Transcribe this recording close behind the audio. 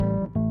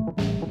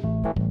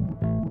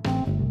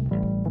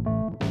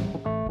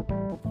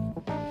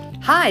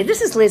Hi,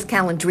 this is Liz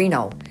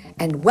Calandrino,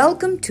 and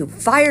welcome to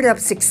Fired Up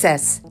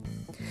Success.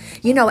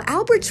 You know,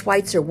 Albert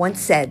Schweitzer once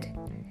said,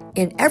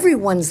 "In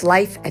everyone's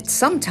life at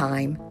some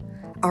time,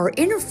 our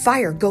inner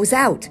fire goes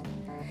out.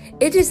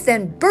 It is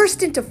then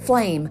burst into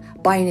flame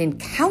by an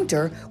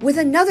encounter with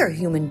another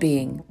human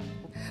being."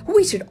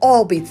 We should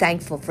all be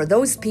thankful for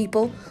those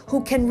people who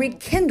can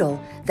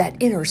rekindle that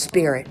inner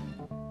spirit.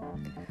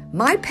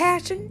 My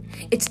passion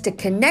is to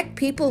connect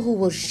people who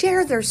will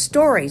share their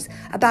stories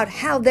about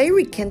how they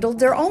rekindled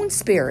their own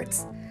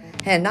spirits.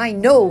 And I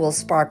know will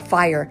spark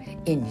fire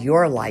in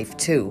your life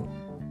too.